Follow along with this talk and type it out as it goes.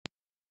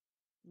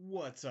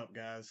What's up,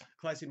 guys?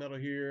 Classy Metal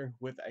here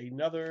with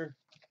another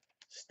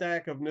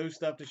stack of new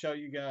stuff to show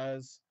you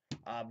guys.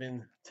 I've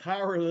been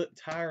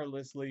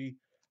tirelessly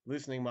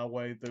listening my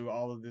way through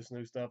all of this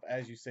new stuff.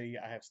 As you see,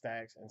 I have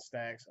stacks and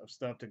stacks of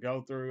stuff to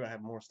go through. I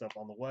have more stuff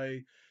on the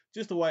way.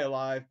 Just a way of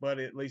life, but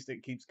at least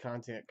it keeps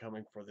content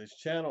coming for this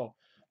channel.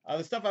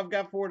 The stuff I've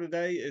got for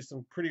today is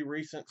some pretty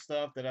recent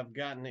stuff that I've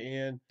gotten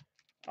in.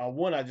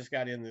 One I just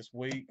got in this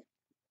week.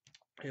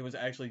 It was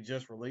actually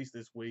just released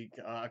this week.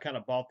 I kind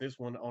of bought this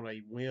one on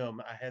a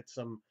whim. I had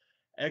some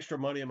extra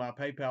money in my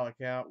PayPal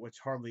account, which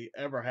hardly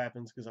ever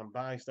happens because I'm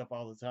buying stuff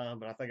all the time.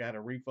 But I think I had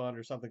a refund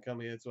or something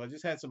come in, so I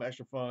just had some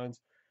extra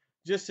funds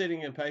just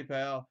sitting in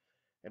PayPal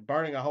and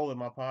burning a hole in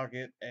my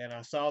pocket. And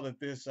I saw that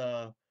this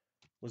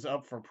was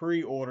up for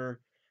pre-order.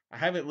 I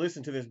haven't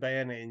listened to this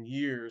band in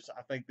years.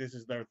 I think this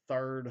is their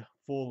third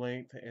full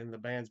length, and the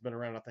band's been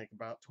around, I think,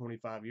 about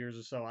 25 years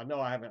or so. I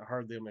know I haven't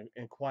heard them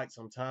in quite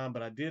some time,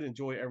 but I did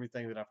enjoy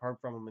everything that I've heard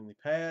from them in the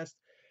past.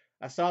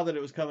 I saw that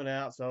it was coming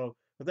out, so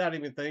without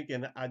even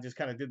thinking, I just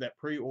kind of did that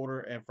pre-order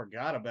and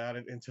forgot about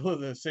it until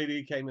the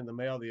CD came in the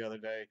mail the other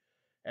day.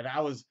 And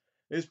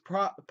this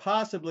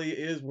possibly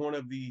is one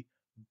of the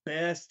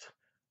best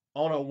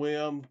on a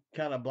whim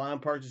kind of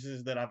blind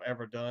purchases that I've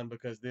ever done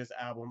because this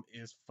album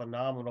is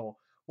phenomenal.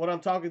 What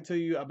I'm talking to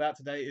you about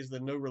today is the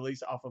new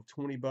release off of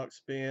 20 Buck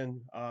Spin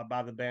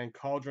by the band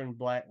Cauldron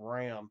Black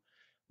Ram.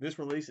 This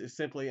release is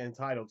simply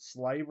entitled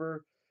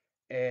Slaver,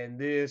 and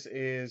this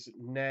is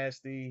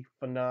nasty,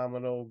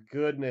 phenomenal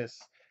goodness.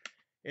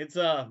 It's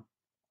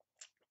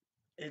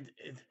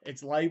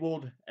it's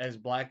labeled as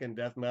black and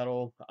death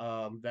metal.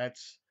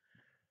 That's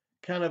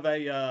kind of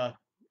a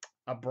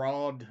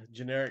broad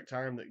generic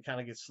term that kind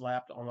of gets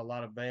slapped on a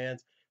lot of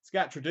bands. It's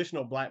got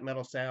traditional black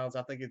metal sounds.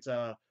 I think it's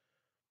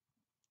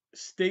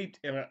steeped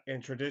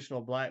in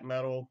traditional black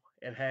metal.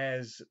 It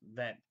has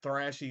that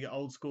thrashy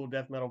old school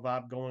death metal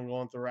vibe going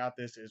on throughout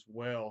this as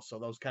well. So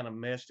those kind of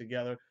mesh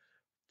together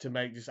to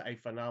make just a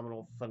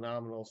phenomenal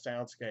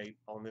soundscape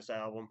on this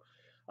album.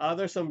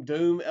 There's some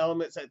doom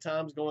elements at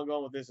times going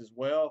on with this as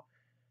well.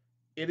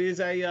 It is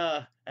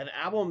a an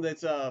album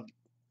that's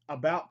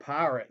about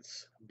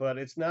pirates, but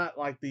it's not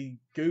like the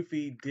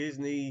goofy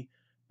Disney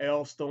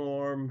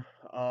Storm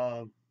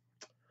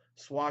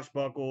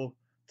swashbuckle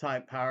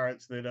type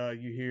pirates that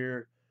you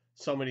hear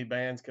so many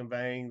bands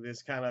conveying.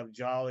 This kind of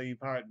jolly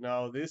pirate.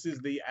 No, this is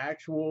the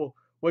actual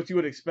what you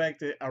would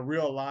expect a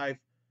real life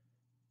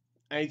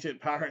ancient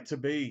pirate to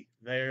be.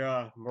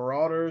 They're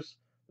marauders,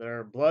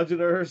 they're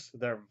bludgeoners,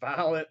 they're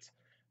violent,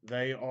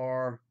 they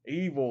are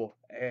evil,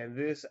 and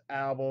this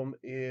album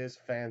is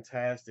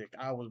fantastic.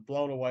 I was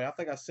blown away. I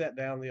think I sat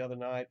down the other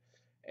night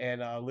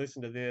and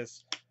listened to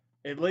this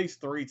at least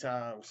three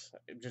times,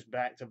 just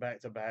back to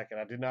back to back, and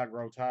I did not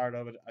grow tired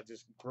of it. I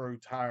just grew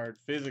tired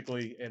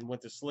physically and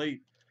went to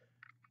sleep.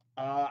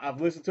 I've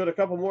listened to it a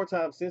couple more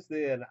times since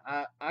then.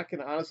 I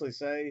can honestly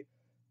say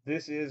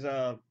this is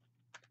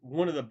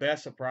one of the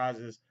best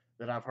surprises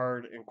that I've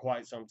heard in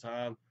quite some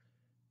time.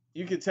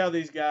 You can tell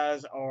these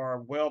guys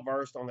are well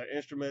versed on their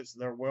instruments.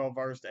 They're well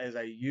versed as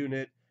a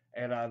unit,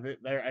 and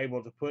they're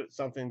able to put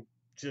something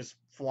just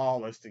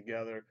flawless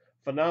together.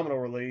 Phenomenal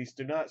release.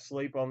 Do not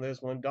sleep on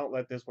this one. Don't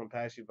let this one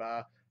pass you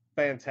by.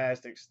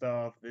 Fantastic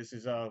stuff. This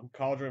is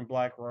Cauldron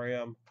Black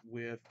Ram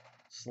with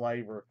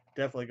Slaver.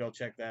 Definitely go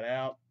check that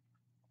out.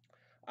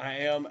 I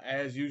am,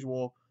 as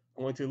usual,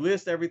 going to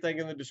list everything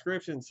in the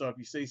description. So if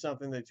you see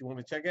something that you want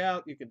to check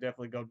out, you can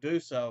definitely go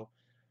do so.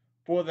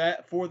 For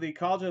the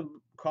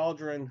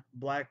Cauldron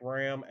Black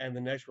Ram and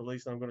the next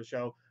release that I'm going to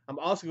show, I'm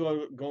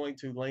also going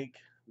to link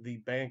the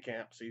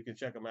Bandcamp so you can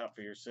check them out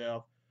for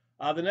yourself.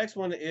 The next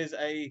one is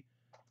a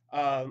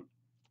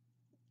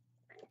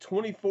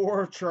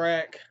 24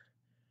 track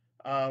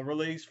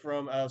release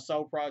from a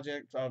soul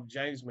project of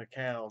James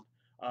McKeown.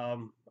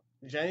 Um,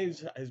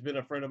 James has been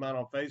a friend of mine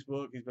on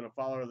Facebook. He's been a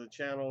follower of the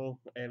channel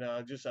and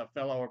just a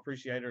fellow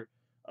appreciator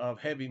of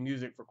heavy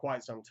music for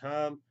quite some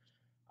time.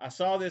 I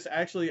saw this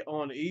actually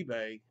on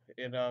eBay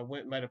and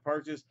went and made a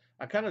purchase.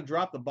 I kind of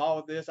dropped the ball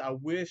with this. I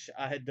wish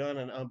I had done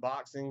an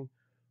unboxing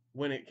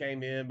when it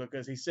came in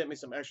because he sent me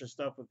some extra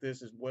stuff with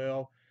this as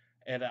well.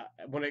 And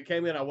when it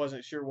came in, I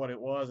wasn't sure what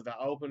it was. And I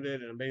opened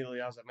it and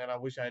immediately I was like, man, I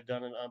wish I had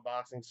done an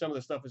unboxing. Some of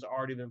the stuff has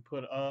already been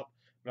put up,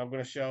 but I'm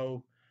going to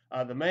show.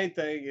 The main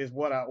thing is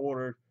what I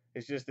ordered.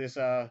 It's just this,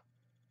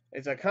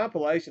 it's a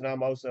compilation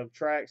almost of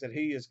tracks that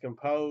he has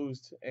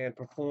composed and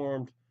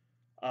performed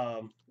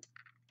um,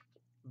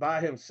 by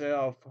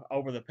himself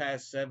over the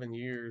past 7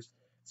 years.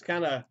 It's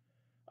kind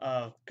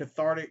of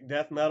cathartic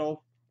death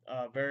metal,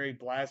 very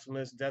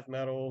blasphemous death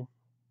metal,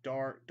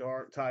 dark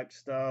type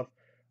stuff.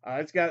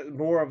 It's got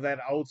more of that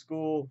old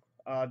school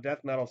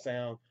death metal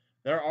sound.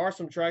 There are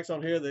some tracks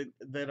on here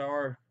that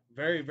are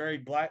very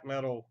black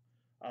metal.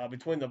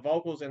 Between the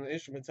vocals and the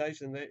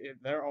instrumentation,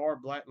 there are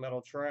black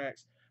metal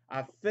tracks.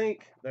 I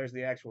think there's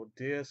the actual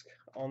disc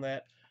on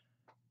that.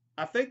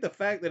 I think the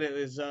fact that it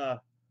is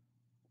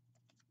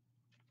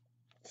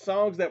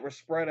songs that were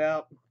spread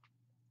out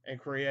and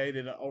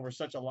created over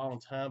such a long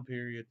time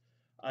period,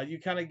 you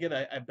kind of get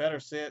a better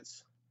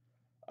sense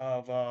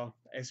of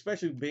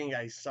especially being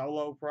a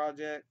solo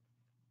project.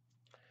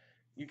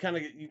 You kind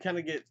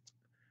of get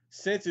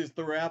senses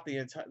throughout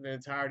the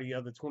entirety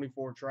of the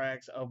 24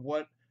 tracks of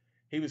what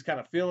he was kind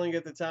of feeling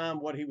at the time,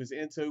 what he was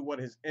into, what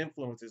his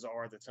influences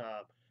are at the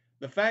time.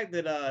 The fact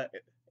that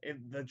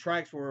the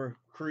tracks were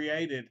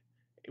created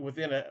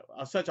within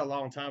such a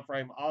long time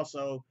frame,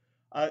 also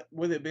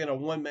with it being a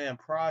one-man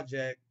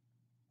project,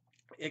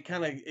 it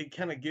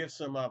kind of gives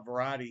some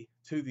variety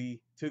to the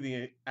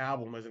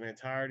album as an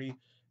entirety.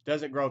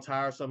 Doesn't grow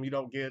tiresome. You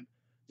don't get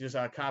just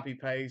copy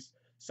paste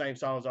same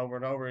songs over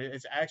and over.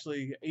 It's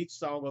actually each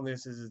song on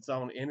this is its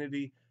own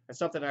entity, and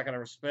something I can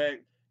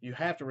respect. You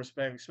have to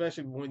respect,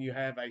 especially when you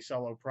have a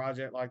solo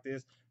project like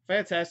this.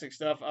 Fantastic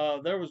stuff.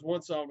 There was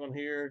one song on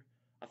here.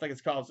 I think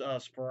it's called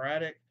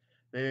Sporadic.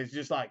 That is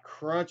just like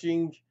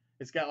crunching.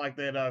 It's got like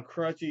that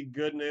crunchy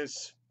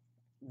goodness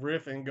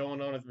riffing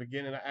going on at the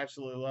beginning. I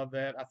absolutely love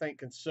that. I think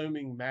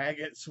Consuming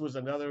Maggots was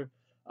another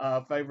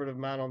favorite of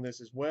mine on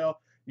this as well.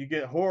 You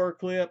get horror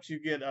clips, you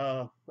get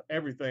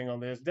everything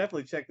on this.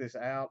 Definitely check this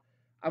out.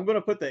 I'm going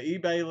to put the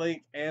eBay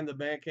link and the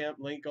Bandcamp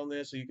link on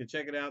this so you can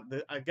check it out.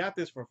 I got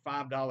this for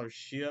 $5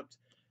 shipped.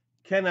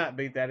 Cannot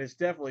beat that. It's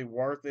definitely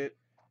worth it.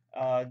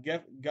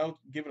 Go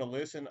give it a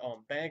listen on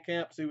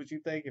Bandcamp. See what you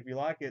think. If you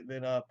like it,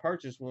 then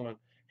purchase one.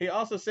 He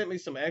also sent me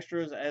some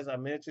extras, as I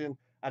mentioned.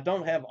 I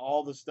don't have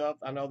all the stuff.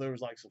 I know there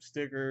was like some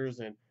stickers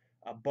and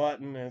a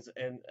button and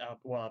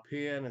well, a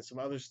pin and some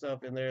other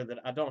stuff in there that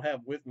I don't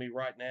have with me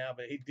right now.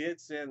 But he did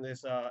send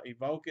this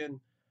Evoken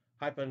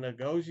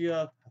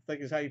Hypnagonia, I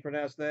think is how you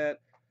pronounce that,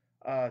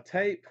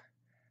 tape.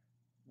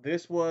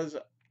 This was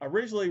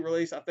originally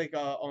released, I think,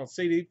 on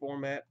CD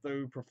format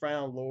through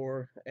Profound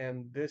Lore,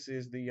 and this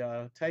is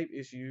the tape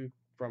issue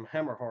from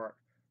Hammerheart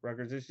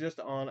Records. It's just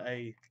on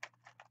a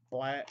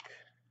black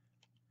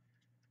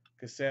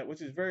cassette,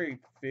 which is very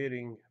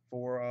fitting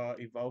for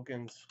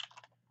Evoken's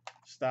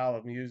style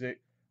of music.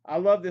 I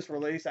love this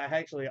release. I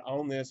actually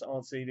own this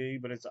on CD,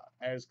 but it's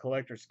as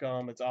collector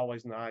scum. It's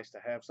always nice to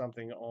have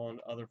something on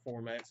other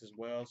formats as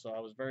well. So I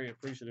was very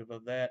appreciative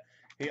of that.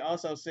 He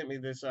also sent me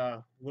this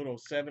little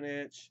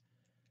 7-inch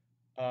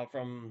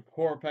from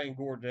Horror, Pain,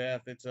 Gore,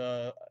 Death. It's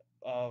a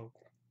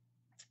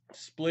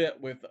split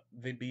with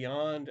the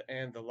Beyond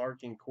and the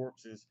Lurking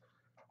Corpses.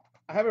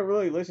 I haven't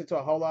really listened to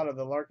a whole lot of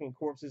the Lurking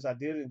Corpses. I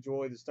did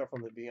enjoy the stuff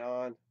from the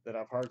Beyond that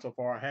I've heard so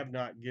far. I have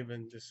not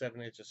given the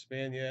 7-inch a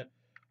spin yet.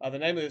 The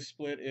name of this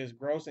split is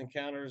Gross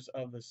Encounters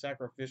of the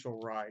Sacrificial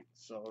Rite.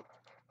 So,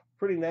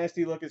 pretty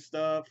nasty looking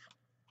stuff.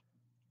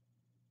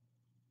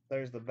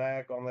 There's the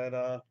back on that.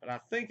 And I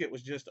think it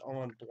was just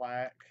on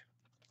black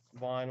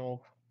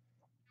vinyl,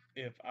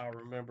 if I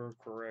remember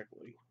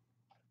correctly.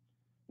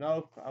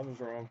 No, I was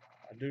wrong.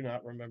 I do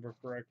not remember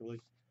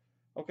correctly.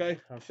 Okay,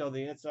 I'll show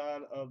the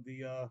inside of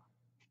the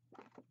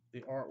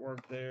artwork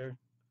there.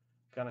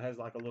 Kind of has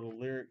like a little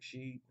lyric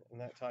sheet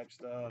and that type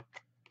stuff.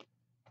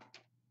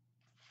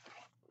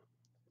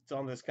 It's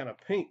on this kind of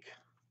pink,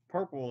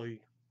 purpley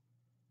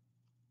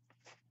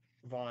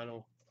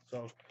vinyl.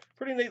 So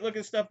pretty neat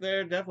looking stuff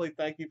there. Definitely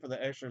thank you for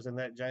the extras in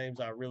that, James.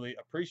 I really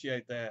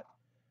appreciate that.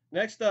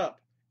 Next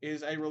up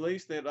is a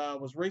release that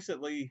was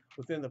recently,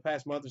 within the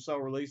past month or so,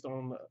 released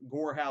on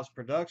Gore House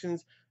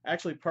Productions. I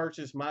actually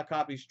purchased my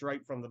copy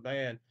straight from the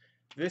band.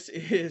 This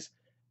is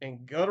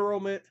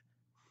Engutturalment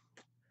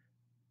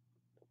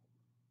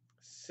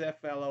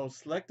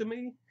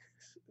Cephaloslamectomy.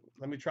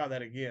 Let me try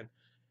that again.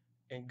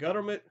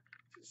 Engutturalment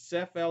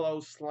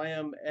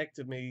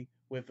Cephaloslamectomy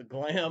with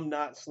Glam,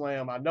 not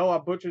Slam. I know I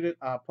butchered it.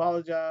 I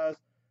apologize.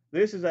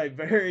 This is a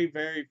very,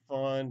 very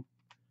fun,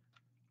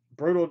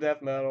 brutal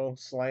death metal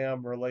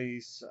slam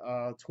release.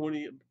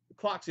 20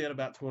 clocks in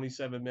about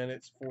 27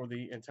 minutes for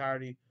the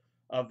entirety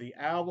of the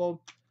album.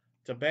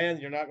 It's a band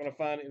you're not going to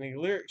find any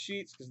lyric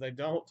sheets because they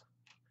don't.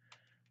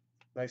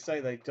 They say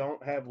they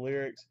don't have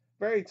lyrics.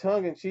 Very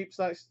tongue-in-cheek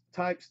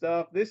type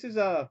stuff. This is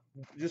a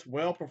just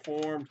well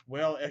performed,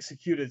 well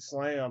executed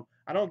slam.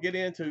 I don't get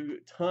into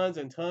tons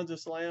and tons of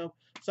slam.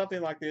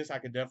 Something like this I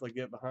could definitely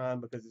get behind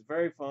because it's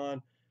very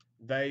fun.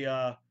 They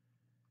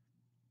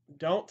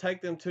don't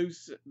take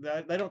themselves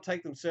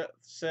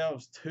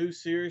too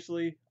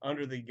seriously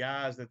under the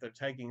guise that they're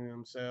taking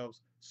themselves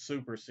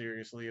super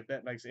seriously, if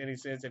that makes any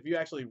sense. If you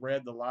actually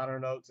read the liner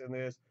notes in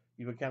this,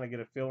 you would kind of get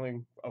a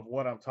feeling of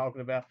what I'm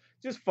talking about.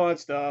 Just fun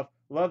stuff.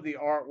 Love the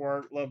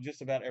artwork. Love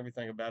just about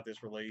everything about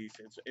this release.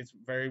 It's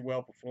very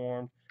well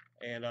performed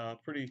and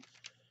pretty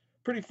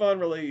fun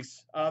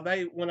release.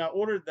 When I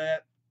ordered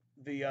that,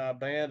 the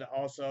band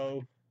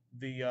also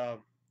the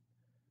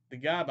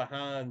guy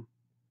behind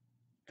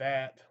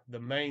that, the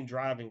main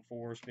driving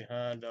force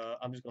behind,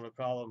 I'm just going to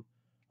call him,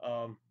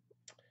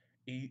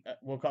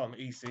 we'll call him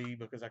EC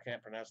because I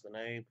can't pronounce the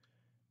name.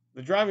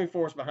 The driving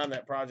force behind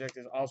that project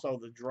is also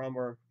the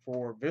drummer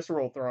for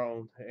Visceral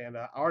Throne, and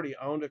I already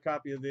owned a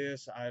copy of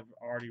this. I've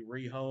already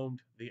rehomed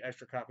the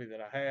extra copy that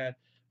I had,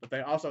 but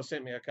they also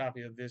sent me a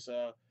copy of this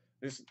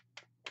this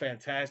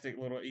fantastic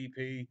little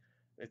EP.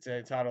 It's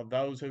entitled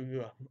 "Those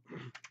Who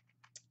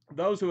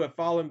Have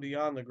Fallen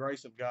Beyond the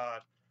Grace of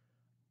God."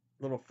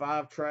 Little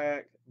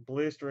 5-track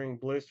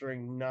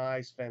blistering,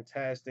 nice,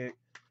 fantastic,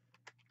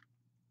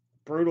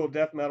 brutal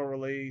death metal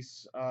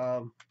release.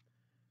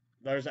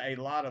 There's a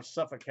lot of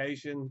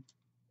suffocation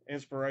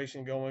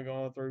inspiration going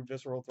on through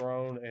Visceral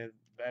Throne, and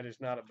that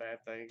is not a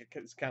bad thing.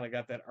 It's kind of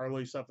got that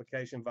early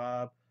suffocation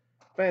vibe.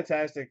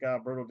 Fantastic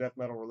brutal death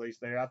metal release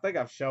there. I think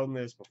I've shown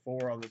this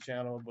before on the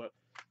channel, but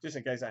just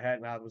in case I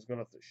hadn't, I was going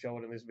to show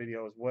it in this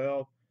video as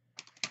well.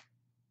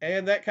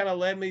 And that kind of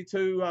led me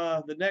to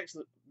the next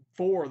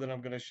 4 that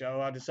I'm going to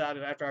show. I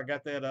decided after I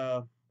got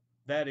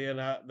that in,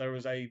 there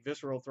was a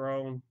Visceral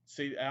Throne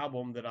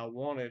album that I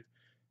wanted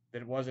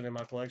that wasn't in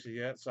my collection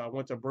yet. So I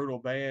went to Brutal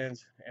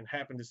Bands and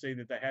happened to see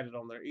that they had it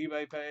on their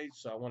eBay page.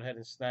 So I went ahead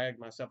and snagged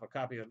myself a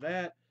copy of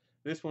that.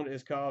 This one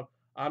is called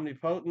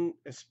Omnipotent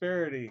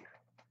Asperity.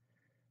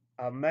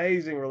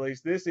 Amazing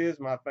release. This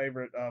is my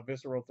favorite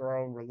Visceral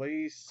Throne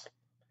release.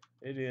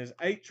 It is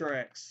 8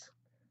 tracks.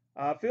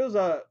 Feels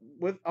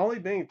with only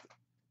being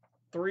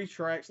 3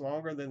 tracks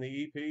longer than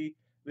the EP,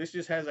 this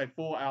just has a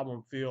full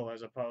album feel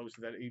as opposed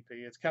to that EP.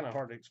 It's kind of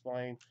hard to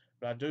explain,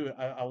 but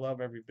I love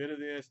every bit of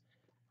this.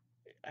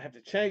 I have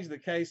to change the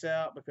case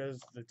out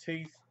because the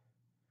teeth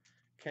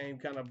came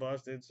kind of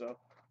busted. So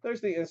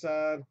there's the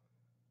inside.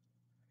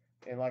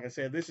 And like I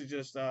said, this is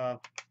just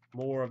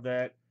more of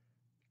that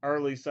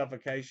early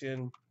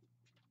suffocation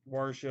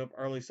worship,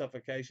 early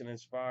suffocation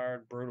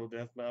inspired brutal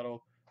death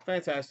metal.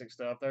 Fantastic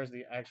stuff. There's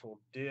the actual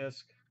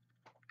disc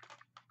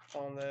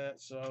on that.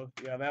 So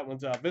yeah, that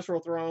one's Visceral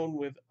Throne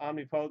with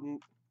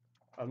Omnipotent,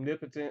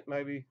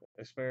 maybe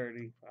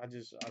Asperity.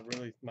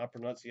 My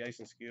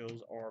pronunciation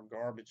skills are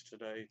garbage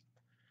today.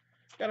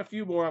 Got a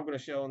few more I'm going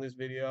to show in this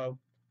video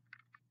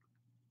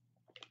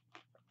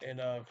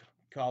and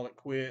call it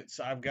quits.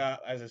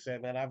 As I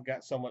said, man, I've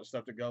got so much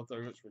stuff to go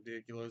through. It's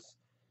ridiculous.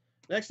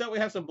 Next up, we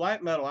have some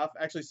black metal. I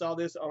actually saw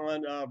this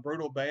on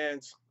Brutal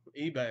Bands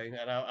eBay,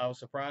 and I was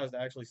surprised to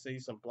actually see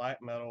some black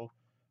metal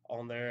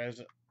on there,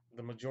 as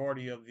the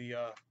majority of the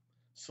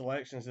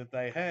selections that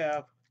they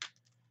have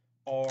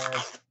are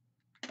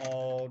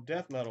all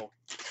death metal.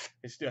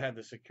 It still had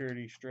the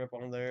security strip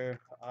on there.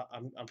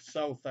 I'm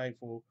so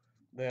thankful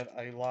that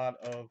a lot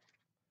of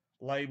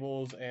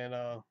labels and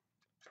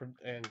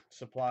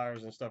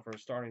suppliers and stuff are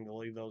starting to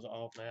leave those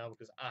off now,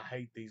 because I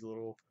hate these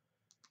little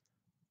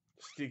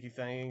sticky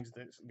things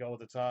that go at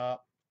the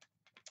top.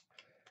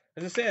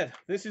 As I said,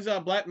 this is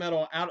black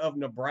metal out of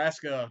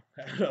Nebraska,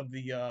 out of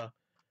the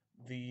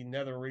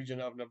nether region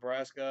of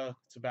Nebraska.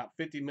 It's about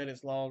 50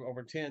 minutes long,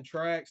 over 10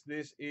 tracks.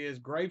 This is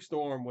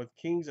Gravestorm with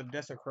Kings of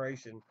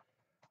Desecration.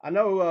 I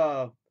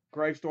know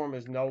Gravestorm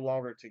is no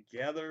longer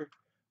together.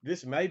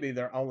 This may be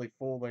their only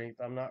full length.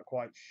 I'm not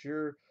quite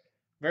sure.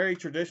 Very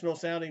traditional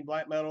sounding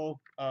black metal.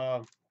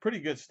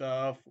 Pretty good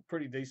stuff.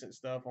 Pretty decent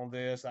stuff on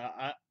this.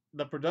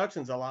 The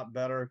production's a lot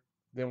better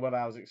than what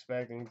I was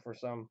expecting for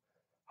some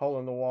hole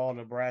in the wall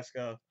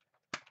Nebraska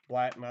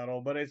black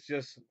metal. But it's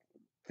just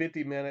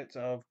 50 minutes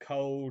of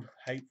cold,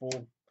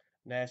 hateful,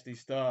 nasty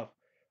stuff.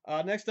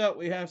 Next up,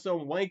 we have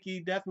some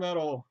wanky death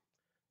metal.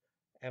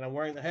 And I'm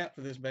wearing the hat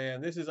for this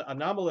band. This is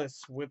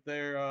Anomalous with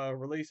their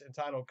release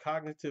entitled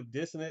Cognitive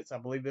Dissonance. I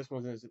believe this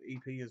one is an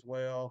EP as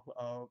well.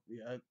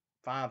 Yeah,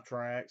 5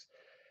 tracks.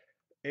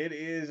 It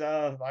is,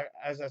 like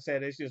as I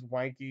said, it's just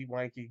wanky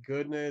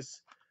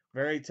goodness.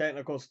 Very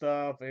technical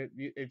stuff.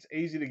 It's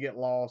easy to get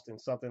lost in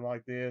something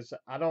like this.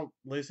 I don't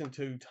listen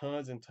to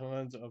tons and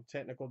tons of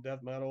technical death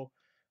metal.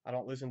 I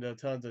don't listen to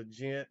tons of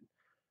gent.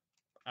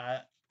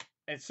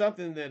 It's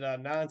something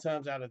that 9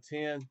 times out of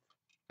 10,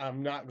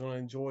 I'm not going to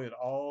enjoy at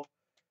all.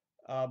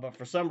 But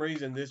for some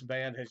reason, this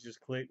band has just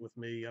clicked with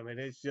me. I mean,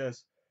 it's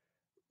just,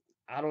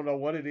 I don't know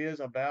what it is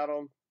about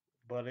them,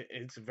 but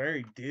it's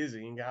very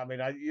dizzying. I mean,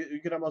 you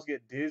can almost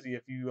get dizzy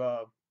if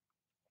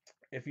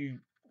you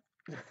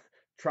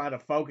try to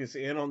focus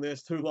in on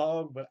this too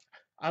long. But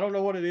I don't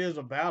know what it is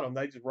about them.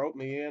 They just wrote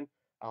me in.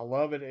 I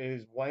love it. It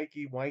is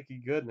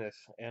wanky goodness,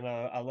 and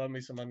I love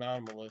me some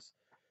Anomalous.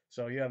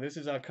 So yeah, this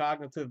is a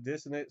Cognitive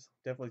Dissonance.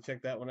 Definitely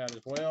check that one out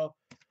as well.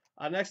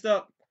 Next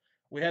up,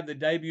 we have the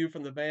debut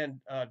from the band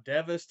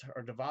Devast.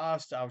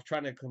 I was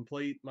trying to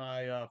complete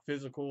my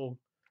physical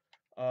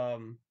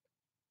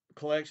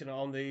collection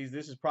on these.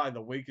 This is probably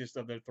the weakest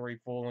of their 3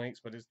 full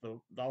lengths, but it's the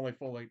only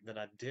full length that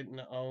I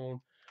didn't own.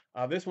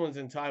 This one's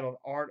entitled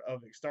Art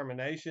of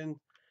Extermination.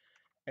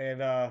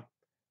 And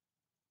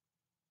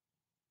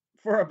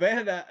for a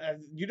band,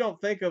 you don't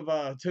think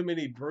of too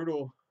many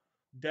brutal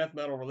death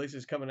metal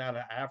releases coming out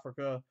of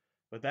Africa,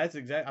 but that's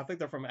I think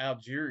they're from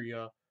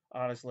Algeria,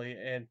 honestly.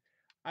 And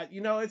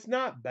it's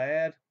not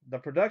bad. The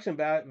production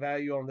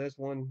value on this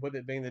one, with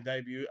it being the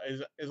debut,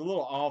 is a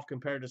little off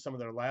compared to some of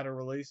their latter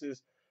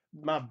releases.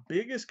 My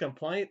biggest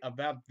complaint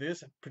about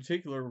this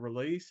particular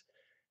release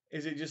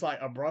is it just like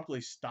abruptly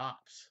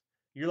stops.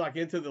 You're like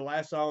into the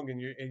last song and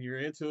you're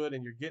into it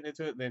and you're getting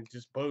into it, and then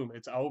just boom,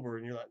 it's over,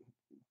 and you're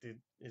like,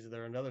 is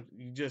there another?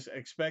 You just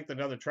expect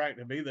another track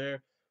to be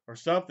there or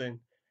something,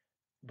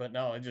 but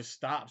no, it just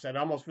stops. It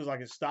almost feels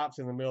like it stops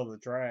in the middle of the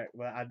track.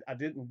 But I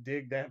didn't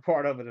dig that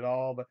part of it at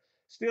all. But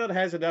still, it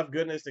has enough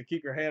goodness to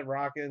keep your head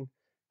rocking.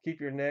 keep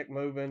your neck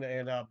moving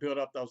and build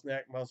up those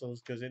neck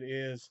muscles, because it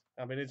is,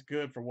 I mean, it's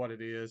good for what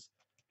it is.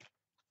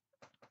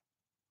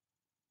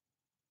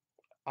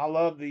 I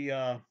love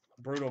the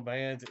Brutal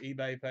Bands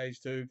eBay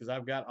page too, because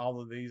I've got all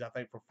of these, I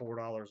think, for $4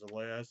 or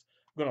less.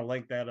 I'm going to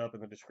link that up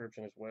in the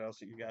description as well,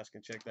 so you guys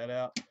can check that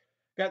out.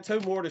 Got two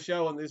more to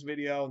show in this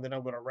video, and then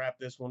I'm going to wrap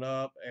this one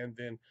up, and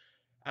then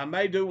I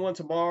may do one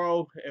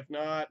tomorrow. If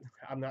not,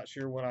 I'm not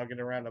sure when I'll get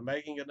around to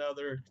making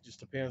another. It just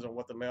depends on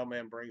what the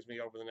mailman brings me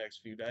over the next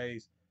few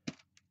days.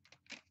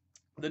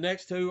 The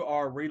next two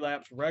are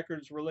Relapse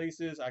Records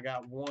releases. I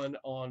got one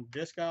on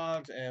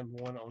Discogs and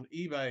one on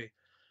eBay.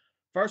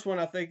 First one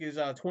I think is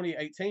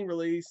 2018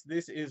 release.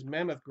 This is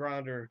Mammoth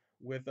Grinder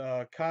with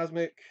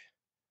Cosmic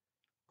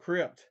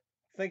Crypt.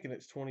 Thinking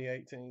it's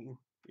 2018.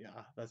 Yeah,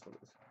 that's what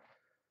it is.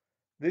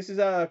 This is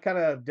a kind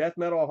of death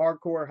metal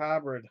hardcore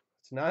hybrid.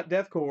 It's not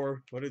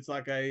deathcore, but it's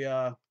like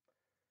a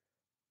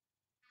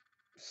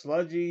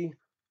sludgy,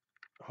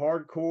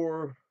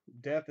 hardcore,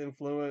 death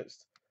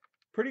influenced.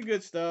 Pretty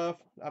good stuff.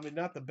 I mean,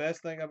 not the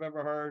best thing I've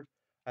ever heard.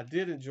 I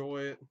did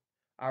enjoy it.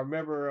 I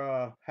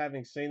remember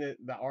having seen it,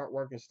 the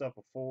artwork and stuff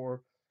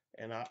before,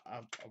 and I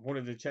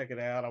wanted to check it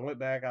out. I went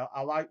back.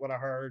 I liked what I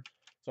heard,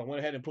 so I went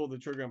ahead and pulled the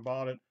trigger and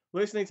bought it.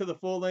 Listening to the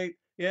full length,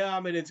 yeah, I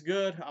mean, it's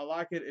good. I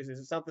like it. Is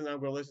it something I'm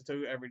going to listen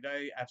to every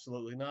day?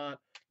 Absolutely not.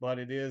 But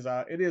it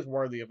is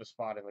worthy of a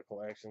spot in the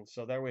collection.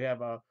 So there we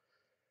have a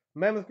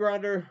Mammoth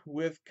Grinder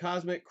with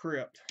Cosmic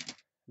Crypt.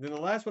 Then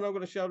the last one I'm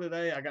going to show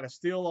today, I got a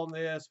steal on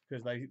this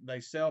because they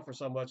sell for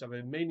so much. I've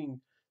been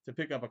meaning to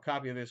pick up a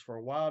copy of this for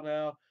a while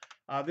now.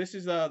 This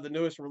is the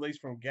newest release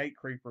from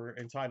Gatecreeper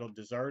entitled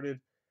Deserted.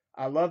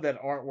 I love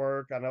that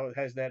artwork. I know it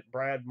has that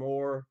Brad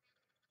Moore.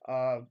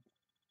 Uh,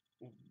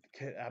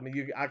 I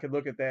mean, I could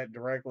look at that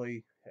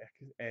directly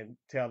and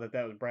tell that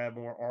that was Brad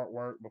Moore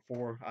artwork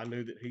before I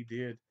knew that he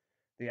did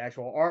the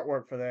actual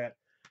artwork for that.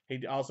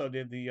 He also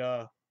did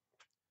the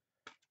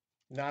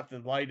not the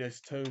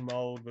latest tomb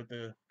mold, but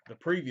the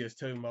previous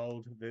tomb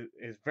mold that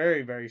is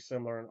very, very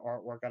similar in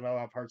artwork. I know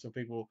I've heard some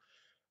people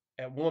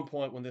at one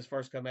point when this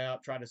first came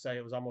out try to say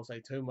it was almost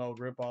a tomb mold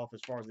ripoff as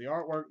far as the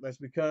artwork. That's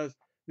because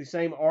the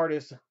same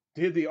artist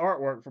did the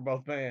artwork for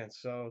both bands.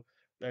 So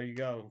there you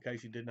go, in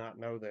case you did not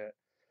know that.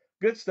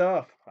 Good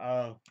stuff.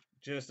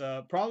 Just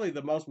probably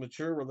the most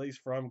mature release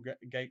from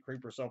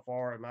Gatecreeper so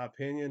far, in my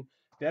opinion.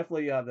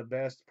 Definitely the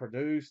best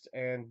produced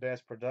and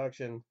best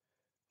production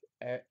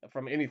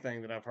from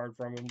anything that I've heard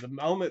from him. The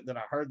moment that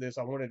I heard this,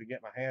 I wanted to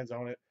get my hands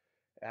on it.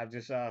 I've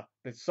just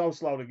been so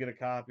slow to get a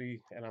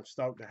copy, and I'm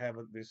stoked to have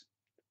this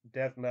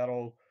death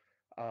metal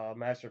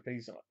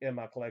masterpiece in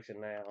my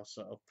collection now.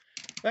 So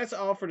that's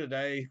all for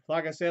today.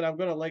 Like I said, I'm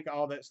going to link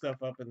all that stuff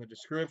up in the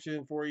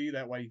description for you.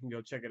 That way you can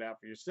go check it out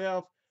for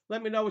yourself.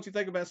 Let me know what you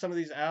think about some of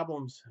these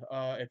albums,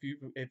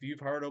 if you've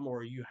heard them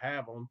or you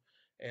have them,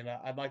 and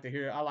I'd like to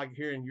hear. I like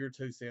hearing your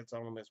 2 cents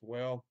on them as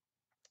well.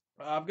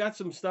 I've got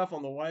some stuff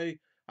on the way.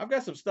 I've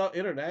got some stuff,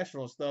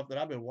 international stuff that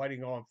I've been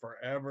waiting on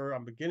forever.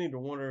 I'm beginning to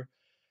wonder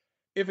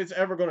if it's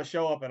ever going to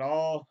show up at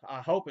all.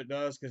 I hope it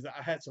does, because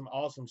I had some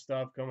awesome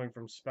stuff coming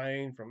from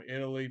Spain, from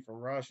Italy, from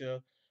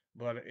Russia.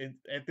 But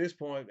at this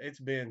point, it's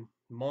been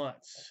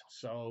months.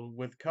 So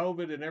with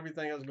COVID and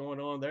everything that's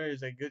going on, there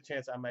is a good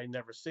chance I may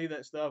never see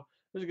that stuff.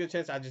 There's a good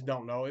chance I just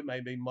don't know. It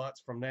may be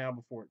months from now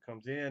before it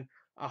comes in.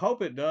 I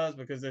hope it does,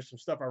 because there's some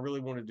stuff I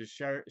really wanted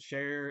to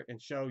share and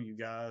show you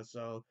guys.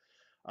 So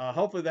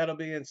hopefully that'll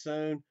be in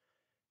soon.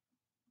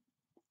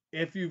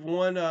 If you've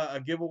won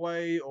a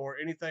giveaway or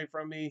anything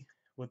from me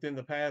within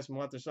the past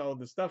month or so,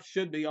 the stuff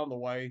should be on the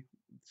way.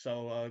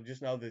 So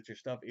just know that your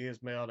stuff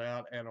is mailed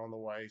out and on the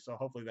way. So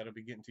hopefully that'll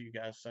be getting to you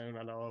guys soon.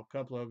 I know a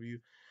couple of you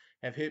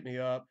have hit me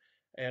up.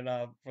 And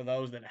for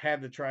those that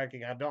have the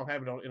tracking, I don't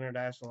have it on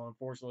international,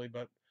 unfortunately,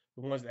 but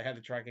the ones that had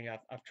the tracking,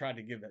 I've tried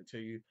to give that to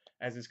you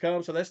as it's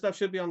come. So that stuff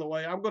should be on the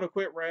way. I'm going to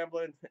quit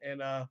rambling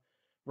and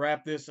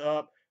wrap this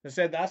up. I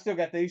said I still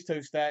got these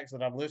 2 stacks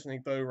that I'm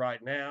listening through right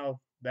now.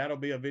 That'll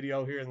be a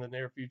video here in the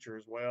near future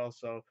as well.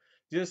 So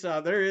just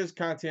there is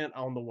content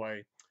on the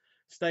way.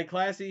 Stay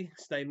classy,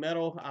 stay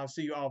metal. I'll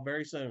see you all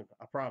very soon.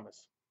 I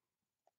promise.